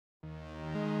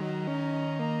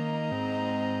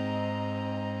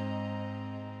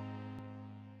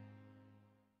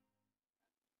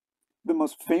The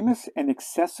most famous and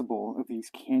accessible of these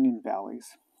canyon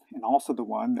valleys, and also the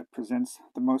one that presents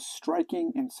the most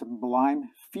striking and sublime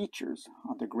features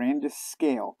on the grandest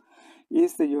scale,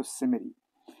 is the Yosemite,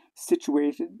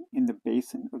 situated in the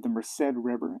basin of the Merced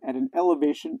River at an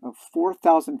elevation of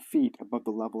 4,000 feet above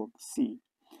the level of the sea.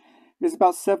 It is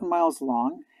about 7 miles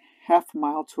long, half a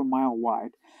mile to a mile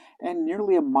wide, and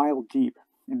nearly a mile deep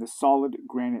in the solid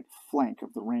granite flank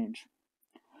of the range.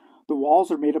 The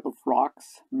walls are made up of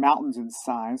rocks, mountains in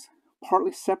size,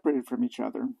 partly separated from each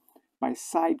other by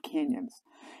side canyons,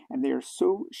 and they are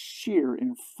so sheer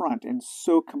in front and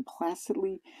so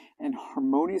complacently and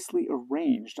harmoniously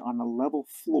arranged on a level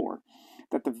floor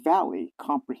that the valley,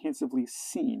 comprehensively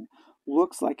seen,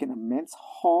 looks like an immense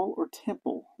hall or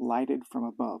temple lighted from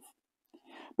above.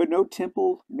 But no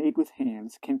temple made with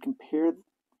hands can compare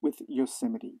with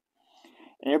Yosemite.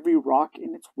 Every rock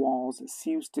in its walls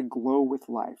seems to glow with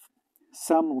life.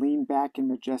 Some lean back in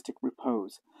majestic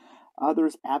repose.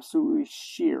 Others, absolutely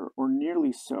sheer or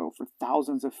nearly so for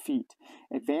thousands of feet,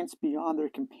 advance beyond their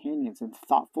companions in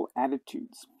thoughtful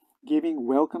attitudes, giving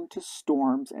welcome to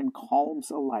storms and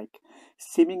calms alike,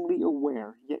 seemingly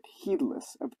aware yet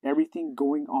heedless of everything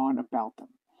going on about them.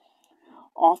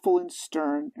 Awful in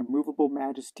stern, immovable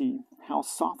majesty, how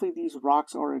softly these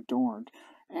rocks are adorned,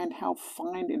 and how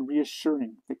fine and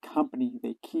reassuring the company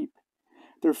they keep.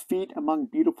 Their feet among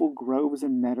beautiful groves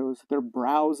and meadows, their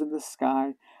brows in the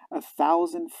sky, a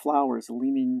thousand flowers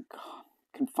leaning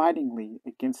confidingly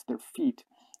against their feet,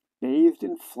 bathed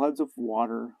in floods of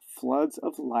water, floods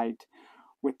of light,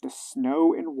 with the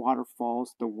snow and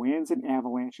waterfalls, the winds and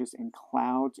avalanches and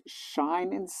clouds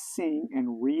shine and sing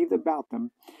and wreathe about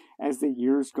them as the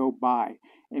years go by,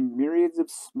 and myriads of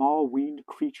small winged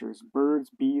creatures, birds,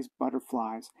 bees,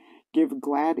 butterflies, give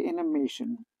glad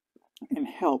animation and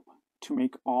help to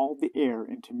make all the air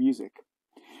into music.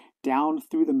 Down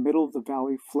through the middle of the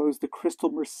valley flows the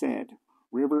crystal Merced,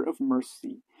 river of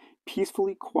mercy,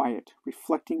 peacefully quiet,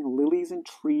 reflecting lilies and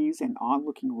trees and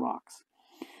onlooking rocks.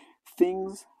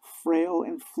 Things frail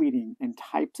and fleeting and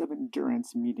types of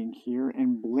endurance meeting here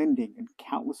and blending in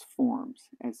countless forms,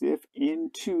 as if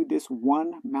into this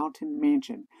one mountain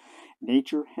mansion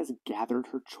Nature has gathered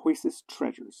her choicest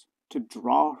treasures to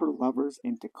draw her lovers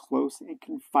into close and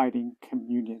confiding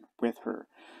communion with her.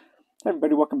 Hi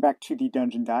everybody, welcome back to the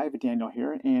Dungeon Dive. Daniel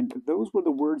here, and those were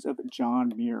the words of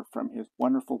John Muir from his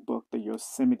wonderful book, The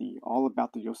Yosemite, all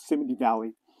about the Yosemite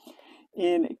Valley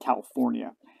in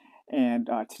California. And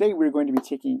today we're going to be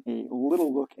taking a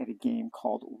little look at a game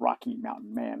called Rocky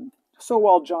Mountain Man. So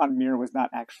while John Muir was not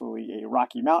actually a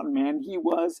Rocky Mountain Man, he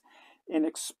was an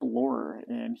explorer,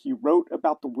 and he wrote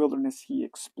about the wilderness he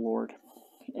explored.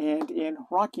 And in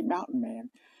Rocky Mountain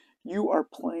Man, you are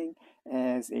playing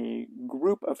as a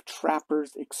group of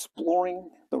trappers exploring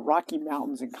the Rocky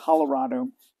Mountains in Colorado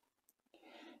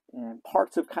and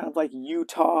parts of kind of like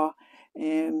Utah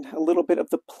and a little bit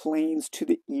of the plains to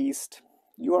the east.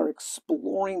 You are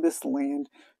exploring this land,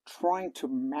 trying to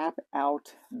map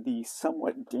out the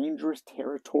somewhat dangerous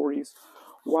territories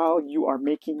while you are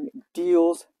making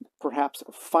deals, perhaps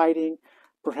fighting,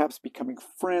 perhaps becoming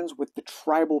friends with the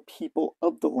tribal people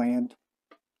of the land,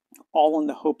 all in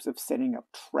the hopes of setting up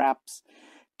traps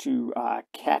to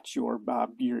catch your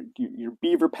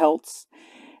beaver pelts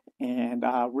and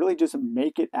really just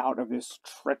make it out of this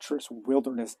treacherous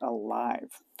wilderness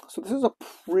alive. So this is a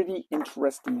pretty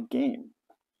interesting game,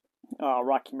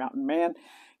 Rocky Mountain Man,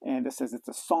 and it says it's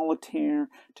a solitaire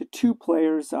to two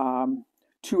players,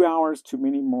 2 hours to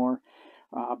many more.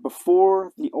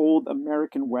 Before the old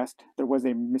American West, there was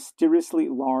a mysteriously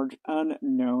large,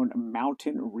 unknown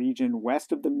mountain region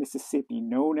west of the Mississippi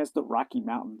known as the Rocky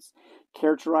Mountains.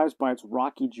 Characterized by its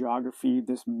rocky geography,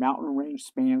 this mountain range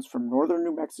spans from northern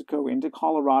New Mexico into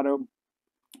Colorado,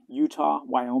 Utah,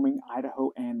 Wyoming,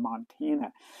 Idaho, and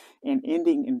Montana, and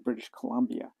ending in British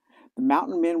Columbia. The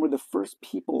mountain men were the first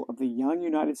people of the young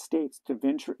United States to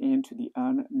venture into the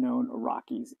unknown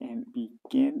Rockies and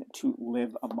begin to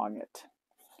live among it.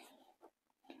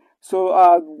 So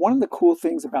one of the cool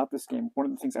things about this game, one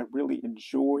of the things I really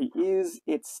enjoy is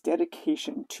its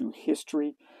dedication to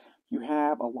history. You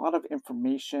have a lot of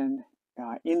information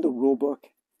in the rulebook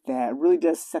that really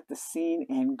does set the scene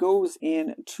and goes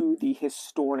into the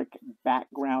historic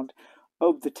background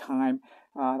of the time.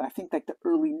 I think like the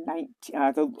early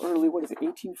what is it,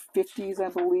 1850s, I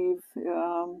believe.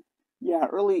 Yeah,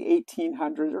 early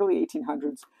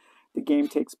 1800s. The game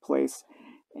takes place.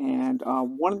 And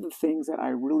one of the things that I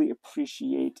really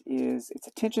appreciate is its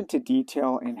attention to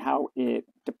detail and how it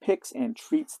depicts and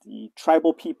treats the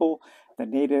tribal people, the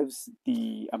natives,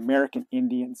 the American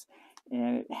Indians,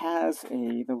 and it has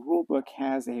the rule book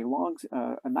has a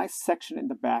nice section in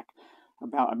the back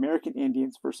about American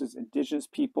Indians versus indigenous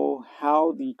people,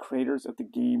 how the creators of the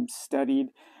game studied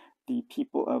the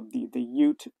people of the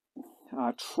Ute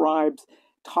tribes,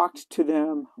 talked to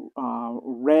them,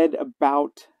 read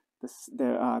about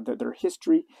their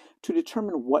history to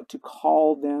determine what to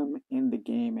call them in the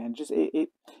game. And just it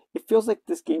feels like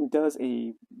this game does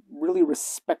a really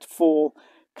respectful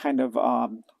kind of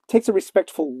takes a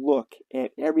respectful look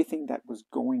at everything that was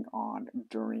going on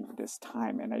during this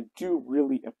time, and I do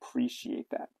really appreciate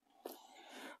that.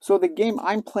 So the game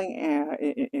I'm playing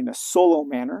in a solo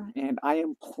manner, and I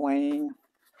am playing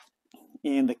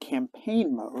in the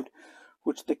campaign mode,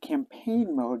 which the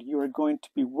campaign mode, you are going to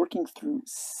be working through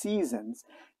seasons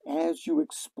as you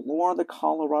explore the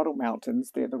Colorado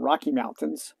Mountains, the Rocky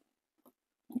Mountains,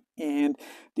 and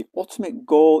the ultimate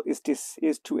goal is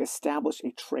to establish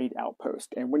a trade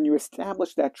outpost. And when you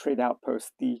establish that trade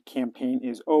outpost, the campaign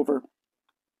is over.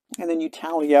 And then you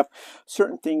tally up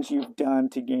certain things you've done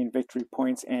to gain victory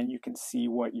points, and you can see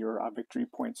what your victory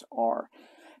points are.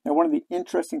 Now, one of the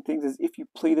interesting things is if you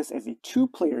play this as a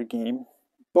two-player game,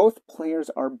 both players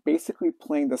are basically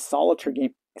playing the solitaire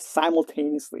game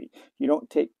simultaneously. You don't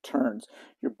take turns.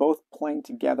 You're both playing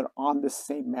together on the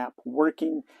same map,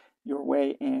 working your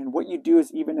way. And what you do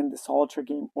is, even in the solitaire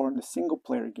game or in the single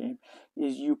player game,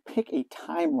 is you pick a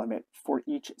time limit for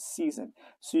each season.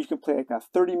 So you can play like a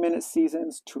 30-minute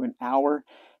seasons to an hour,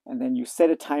 and then you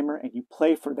set a timer and you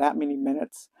play for that many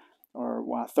minutes, or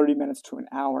 30 minutes to an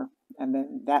hour, and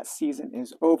then that season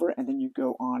is over, and then you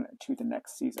go on to the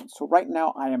next season. So right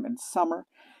now I am in summer,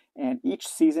 and each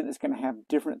season is going to have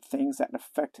different things that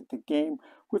affect the game,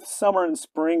 with summer and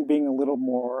spring being a little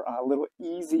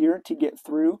easier to get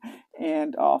through,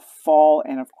 and fall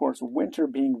and of course winter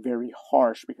being very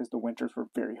harsh, because the winters were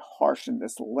very harsh in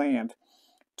this land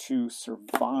to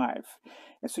survive.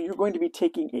 And so you're going to be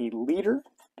taking a leader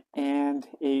and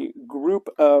a group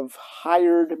of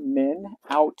hired men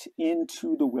out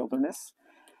into the wilderness.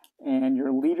 And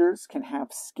your leaders can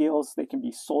have skills. They can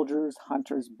be soldiers,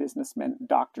 hunters, businessmen,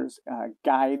 doctors,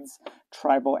 guides,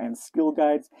 tribal and skill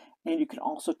guides. And you can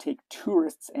also take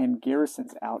tourists and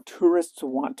garrisons out. Tourists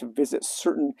want to visit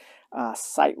certain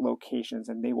site locations,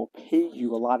 and they will pay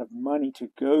you a lot of money to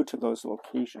go to those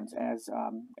locations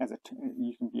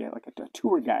you can be like a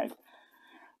tour guide.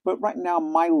 But right now,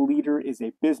 my leader is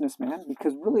a businessman,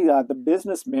 because really the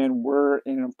businessmen were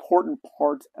an important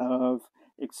part of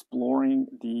exploring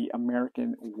the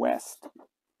American West.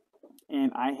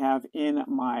 And I have in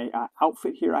my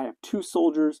outfit here, I have 2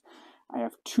 soldiers, I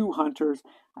have 2 hunters,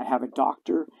 I have a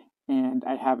doctor, and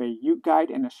I have a Ute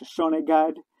guide and a Shoshone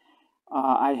guide.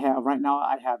 Right now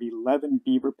I have 11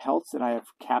 beaver pelts that I have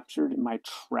captured in my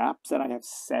traps that I have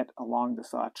set along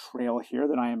this trail here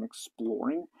that I am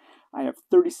exploring. I have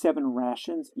 37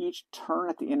 rations. Each turn,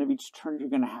 at the end of each turn, you're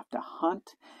going to have to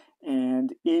hunt,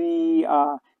 and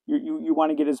you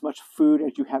want to get as much food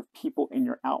as you have people in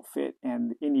your outfit,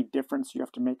 and any difference you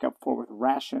have to make up for with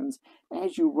rations.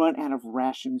 As you run out of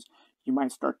rations, you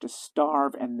might start to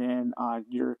starve, and then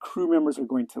your crew members are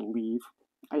going to leave.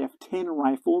 I have 10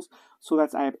 rifles, so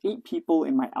I have 8 people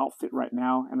in my outfit right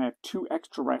now, and I have 2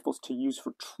 extra rifles to use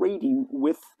for trading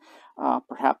with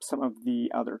perhaps some of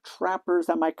the other trappers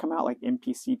that might come out, like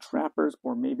NPC trappers,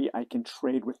 or maybe I can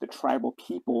trade with the tribal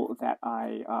people that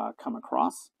I come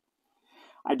across.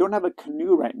 I don't have a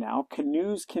canoe right now.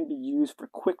 Canoes can be used for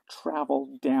quick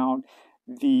travel down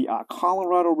the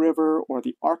Colorado River or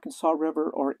the Arkansas River,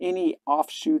 or any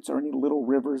offshoots or any little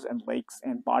rivers and lakes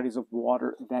and bodies of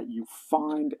water that you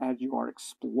find as you are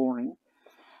exploring.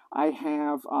 I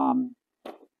have 9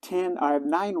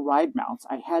 ride mounts.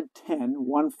 I had 10,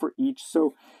 one for each.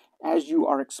 So as you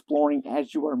are exploring,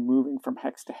 as you are moving from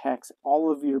hex to hex,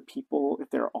 all of your people,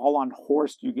 if they're all on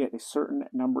horse, you get a certain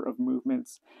number of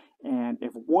movements. And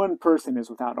if one person is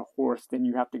without a horse, then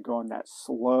you have to go on that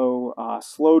slow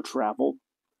travel.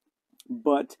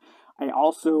 But I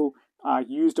also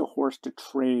used a horse to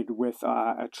trade with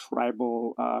a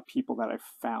tribal people that I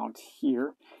found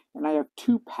here. And I have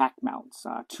 2 pack mounts,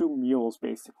 2 mules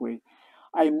basically.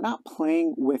 I am not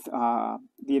playing with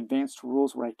the advanced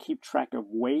rules where I keep track of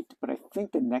weight, but I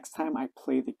think the next time I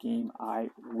play the game, I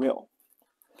will.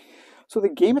 So the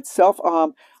game itself,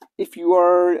 if you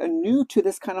are new to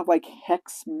this kind of like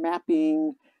hex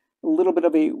mapping, a little bit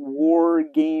of a war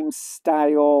game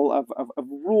style of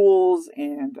rules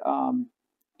and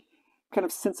kind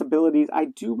of sensibilities, I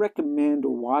do recommend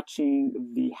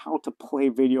watching the how to play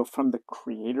video from the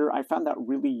creator. I found that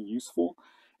really useful,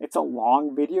 It's a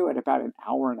long video at about an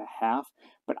hour and a half,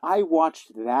 but I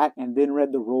watched that and then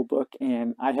read the rule book,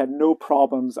 and I had no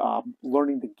problems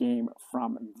learning the game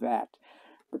from that.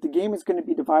 But the game is going to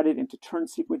be divided into turn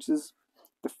sequences.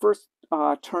 The first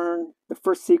turn, the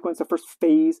first sequence, the first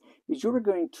phase is you're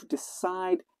going to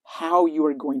decide how you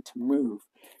are going to move.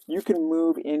 You can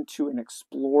move into an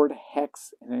explored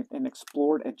hex, an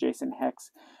explored adjacent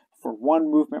hex for one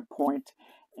movement point,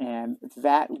 and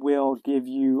that will give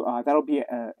you, that'll be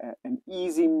an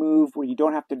easy move where you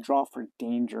don't have to draw for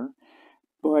danger.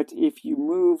 But if you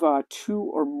move 2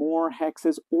 or more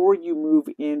hexes, or you move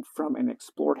in from an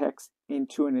explored hex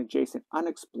into an adjacent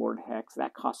unexplored hex,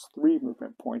 that costs 3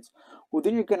 movement points. Well,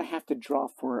 then you're going to have to draw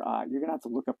for, you're going to have to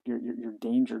look up your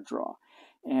danger draw.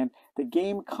 And the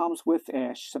game comes with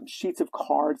some sheets of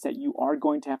cards that you are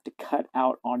going to have to cut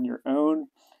out on your own.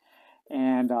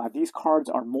 And these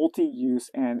cards are multi-use,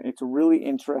 and it's really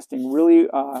interesting, really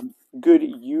good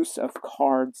use of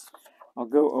cards. I'll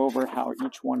go over how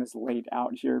each one is laid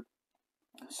out here.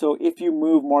 So if you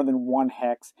move more than one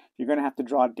hex, you're going to have to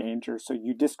draw danger. So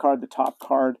you discard the top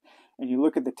card and you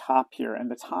look at the top here, and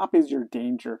the top is your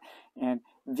danger. And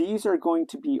these are going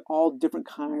to be all different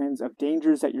kinds of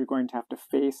dangers that you're going to have to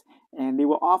face, and they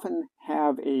will often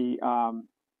have an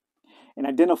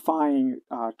identifying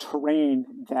terrain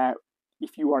that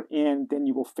if you are in, then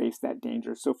you will face that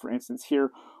danger. So for instance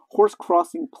here, horse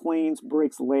crossing plains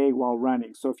breaks leg while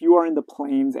running. So if you are in the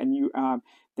plains and you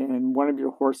then one of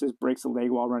your horses breaks a leg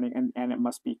while running, and it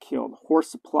must be killed. Horse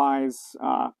supplies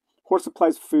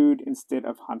food instead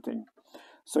of hunting.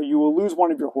 So you will lose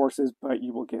one of your horses, but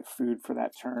you will get food for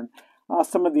that turn.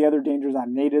 Some of the other dangers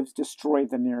on natives: destroy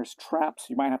the nearest traps.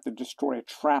 You might have to destroy a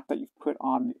trap that you've put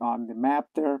on the map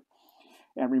there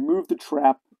and remove the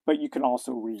trap, but you can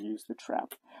also reuse the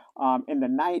trap. In the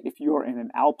night, if you are in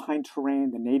an alpine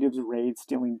terrain, the natives raid,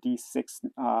 stealing D6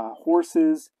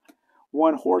 horses.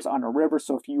 One horse on a river,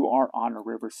 so if you are on a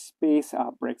river space,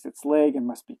 breaks its leg and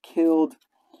must be killed.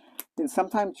 Then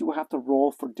sometimes you will have to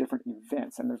roll for different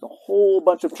events, and there's a whole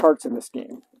bunch of charts in this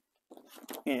game.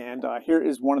 And here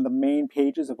is one of the main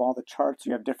pages of all the charts.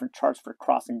 You have different charts for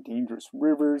crossing dangerous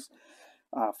rivers,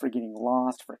 for getting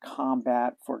lost, for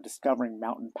combat, for discovering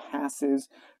mountain passes,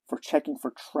 for checking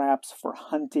for traps, for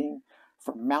hunting,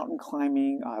 for mountain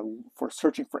climbing, for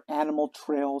searching for animal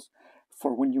trails,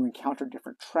 for when you encounter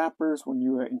different trappers, when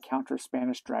you encounter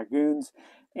Spanish dragoons,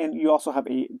 and you also have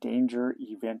a danger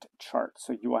event chart.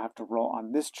 So you will have to roll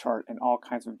on this chart and all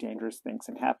kinds of dangerous things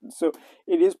can happen. So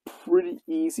it is pretty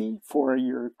easy for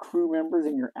your crew members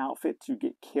in your outfit to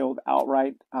get killed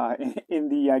outright in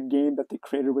the game that the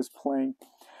creator was playing.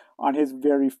 On his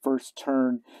very first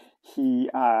turn,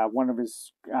 one of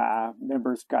his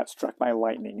members got struck by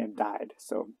lightning and died.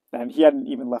 So, and he hadn't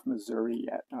even left Missouri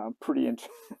yet.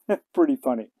 Pretty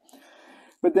funny.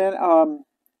 But then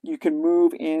you can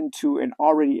move into an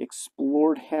already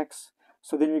explored hex.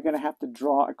 So then you're going to have to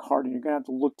draw a card, and you're going to have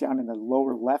to look down in the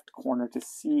lower left corner to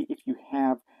see if you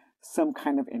have some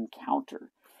kind of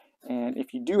encounter. And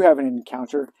if you do have an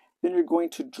encounter, then you're going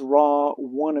to draw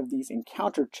one of these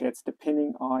encounter chits,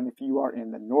 depending on if you are in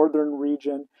the northern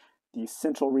region, the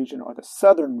central region, or the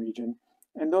southern region.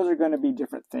 And those are going to be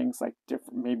different things, like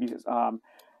maybe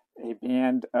a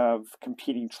band of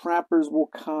competing trappers will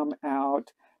come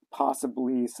out,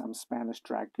 possibly some Spanish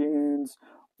dragoons,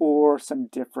 or some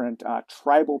different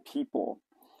tribal people.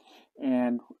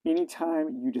 And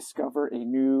anytime you discover a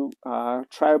new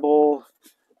tribal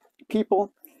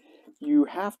people, you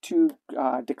have to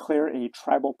declare a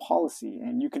tribal policy,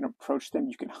 and you can approach them,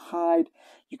 you can hide,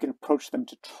 you can approach them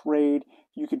to trade,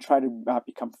 you can try to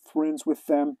become friends with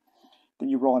them. Then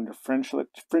you roll under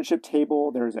friendship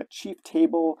table. There's a chief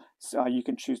table, so you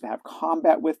can choose to have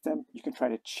combat with them, you can try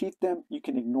to cheat them, you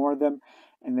can ignore them,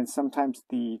 and then sometimes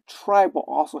the tribe will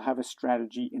also have a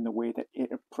strategy in the way that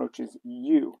it approaches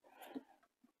you.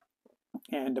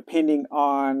 And depending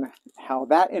on how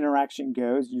that interaction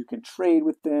goes, you can trade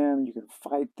with them, you can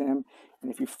fight them.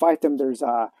 And if you fight them, there's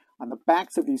on the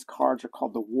backs of these cards are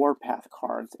called the Warpath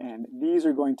cards. And these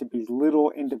are going to be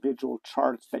little individual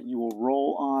charts that you will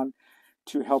roll on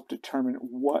to help determine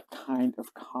what kind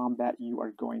of combat you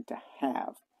are going to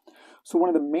have. So one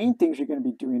of the main things you're going to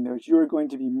be doing though is you're going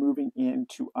to be moving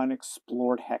into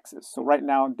unexplored hexes. So right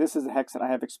now, this is a hex that I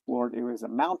have explored. It was a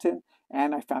mountain,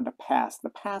 and I found a pass. The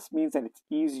pass means that it's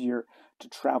easier to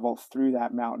travel through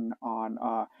that mountain on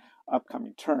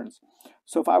upcoming turns.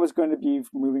 So if I was going to be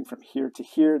moving from here to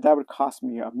here, that would cost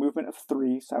me a movement of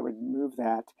 3, so I would move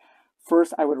that.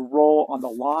 First, I would roll on the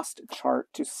lost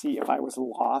chart to see if I was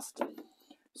lost.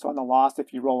 So on the lost,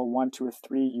 if you roll a 1, 2, or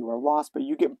 3, you are lost, but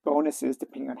you get bonuses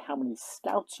depending on how many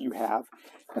scouts you have.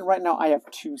 And right now I have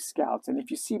 2 scouts. And if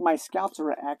you see, my scouts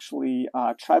are actually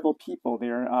tribal people.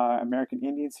 They're American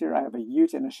Indians here. I have a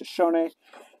Ute and a Shoshone.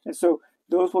 And so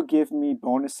those will give me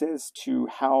bonuses to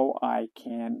how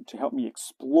to help me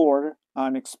explore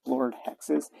unexplored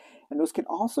hexes. And those can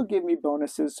also give me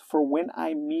bonuses for when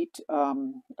I meet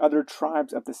other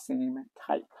tribes of the same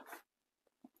type.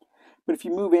 But if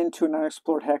you move into an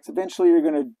unexplored hex, eventually you're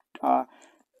going to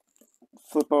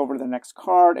flip over to the next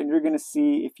card, and you're going to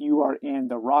see if you are in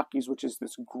the Rockies, which is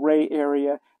this gray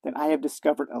area, then I have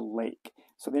discovered a lake.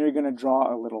 So then you're going to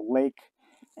draw a little lake,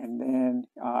 and then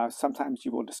sometimes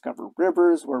you will discover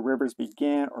rivers, where rivers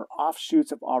begin, or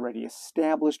offshoots of already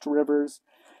established rivers.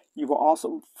 You will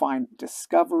also find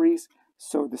discoveries.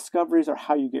 So discoveries are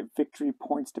how you get victory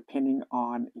points depending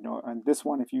on, on this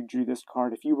one, if you drew this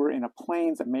card, if you were in a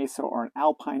plains, a mesa, or an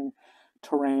alpine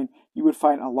terrain, you would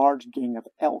find a large gang of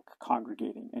elk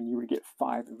congregating, and you would get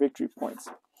 5 victory points.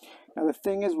 Now the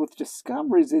thing is with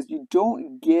discoveries is you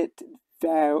don't get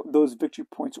those victory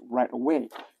points right away.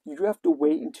 You have to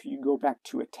wait until you go back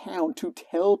to a town to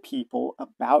tell people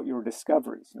about your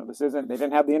discoveries. They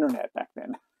didn't have the internet back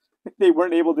then. They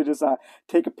weren't able to just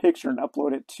take a picture and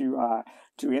upload it to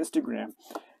Instagram.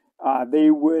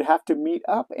 They would have to meet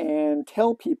up and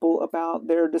tell people about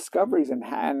their discoveries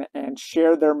and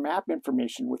share their map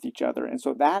information with each other. And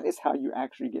so that is how you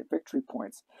actually get victory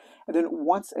points. And then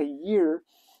once a year,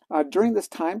 during this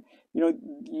time,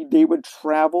 they would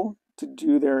travel to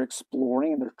do their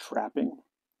exploring and their trapping.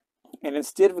 And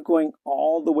instead of going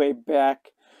all the way back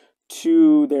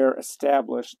to their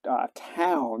established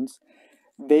towns,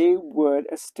 they would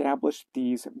establish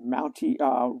these Rocky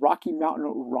Mountain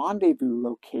rendezvous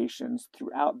locations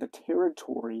throughout the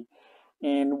territory.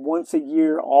 And once a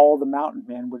year, all the mountain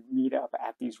men would meet up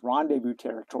at these rendezvous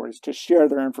territories to share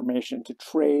their information, to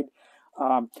trade.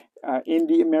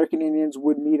 American Indians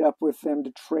would meet up with them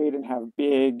to trade and have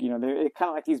big, they're kind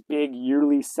of like these big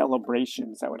yearly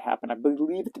celebrations that would happen. I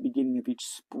believe at the beginning of each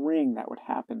spring that would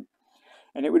happen.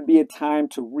 And it would be a time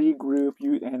to regroup.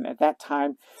 And at that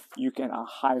time, you can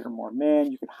hire more men,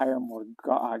 you can hire more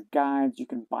guides, you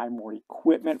can buy more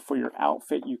equipment for your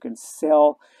outfit, you can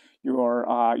sell your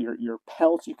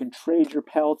pelts, you can trade your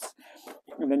pelts,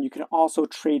 and then you can also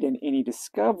trade in any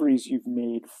discoveries you've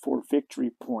made for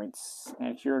victory points.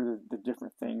 And here are the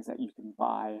different things that you can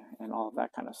buy and all of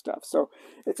that kind of stuff. So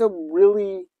it's a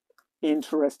really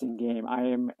interesting game. I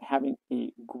am having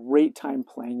a great time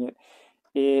playing it.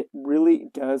 It really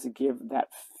does give that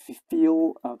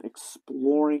feel of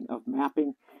exploring, of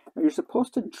mapping. Now, you're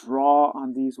supposed to draw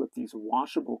on these with these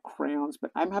washable crayons,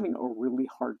 but I'm having a really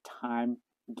hard time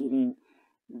getting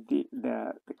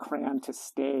the crayon to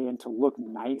stay and to look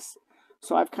nice.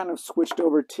 So I've kind of switched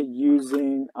over to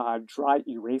using dry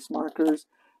erase markers,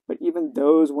 but even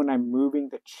those, when I'm moving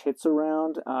the chits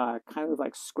around, kind of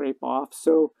like scrape off.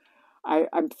 So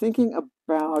I'm thinking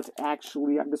about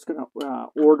actually, I'm just going to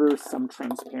order some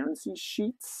transparency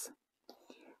sheets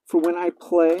for when I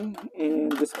play,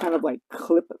 and just kind of like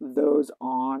clip those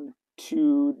on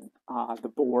to the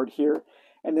board here,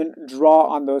 and then draw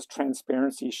on those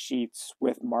transparency sheets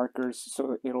with markers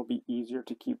so it'll be easier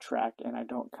to keep track and I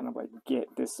don't kind of like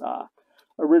get this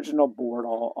original board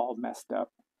all messed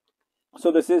up.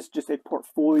 So this is just a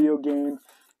portfolio game.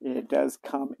 It does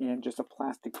come in just a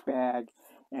plastic bag,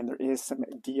 and there is some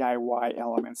DIY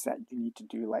elements that you need to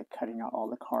do, like cutting out all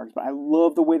the cards. But I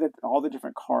love the way that all the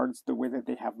different cards, the way that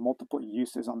they have multiple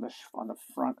uses on the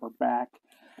front or back,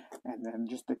 and then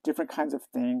just the different kinds of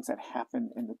things that happen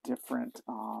in the different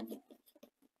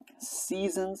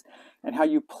seasons, and how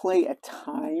you play a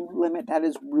time limit. That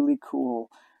is really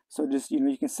cool. So just,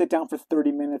 you can sit down for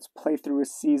 30 minutes, play through a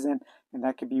season, and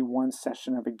that could be one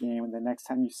session of a game. And the next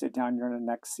time you sit down, you're in the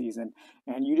next season.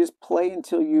 And you just play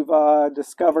until you've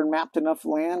discovered, mapped enough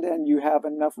land, and you have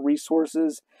enough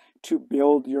resources to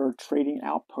build your trading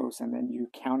outposts. And then you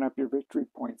count up your victory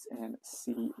points and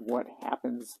see what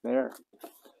happens there.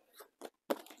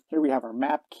 Here we have our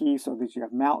map key. So these, you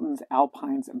have mountains,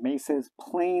 alpines, mesas,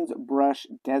 plains, brush,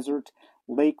 desert,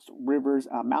 lakes, rivers,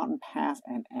 mountain pass,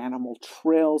 and animal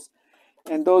trails.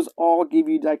 And those all give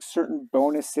you like certain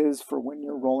bonuses for when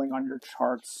you're rolling on your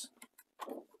charts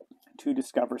to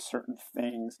discover certain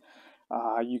things.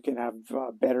 You can have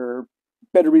better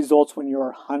results when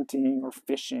you're hunting or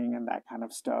fishing and that kind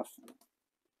of stuff.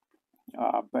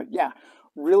 But yeah,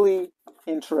 really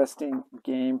interesting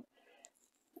game.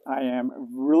 I am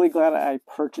really glad I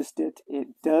purchased it. It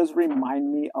does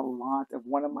remind me a lot of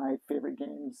one of my favorite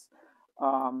games.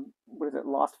 What is it?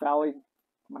 Lost Valley.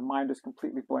 My mind is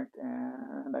completely blanked,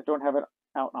 and I don't have it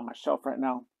out on my shelf right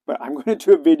now. But I'm going to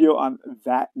do a video on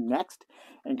that next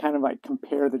and kind of like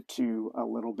compare the two a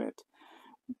little bit.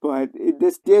 But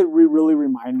this did really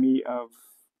remind me of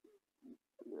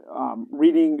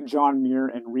reading John Muir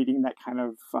and reading that kind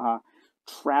of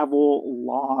travel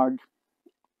log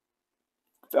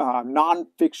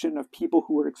nonfiction of people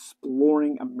who were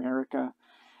exploring America.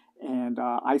 And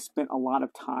I spent a lot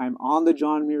of time on the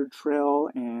John Muir Trail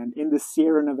and in the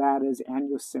Sierra Nevadas and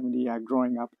Yosemite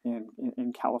growing up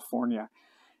in California.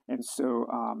 And so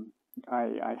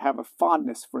I have a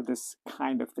fondness for this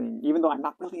kind of thing, even though I'm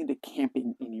not really into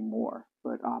camping anymore.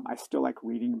 But I still like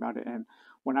reading about it. And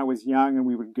when I was young and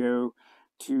we would go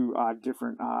to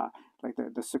different, like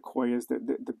the sequoias,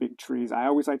 the big trees, I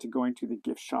always liked to going to the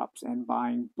gift shops and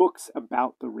buying books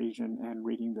about the region and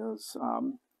reading those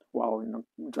while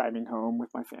driving home with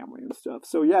my family and stuff.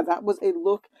 So yeah, that was a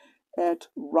look at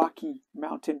Rocky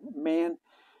Mountain Man.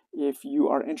 If you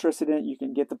are interested in it, you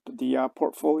can get the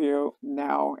portfolio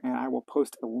now, and I will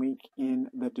post a link in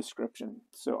the description.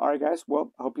 So, all right, guys.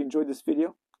 Well, I hope you enjoyed this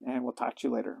video, and we'll talk to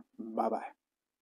you later. Bye-bye.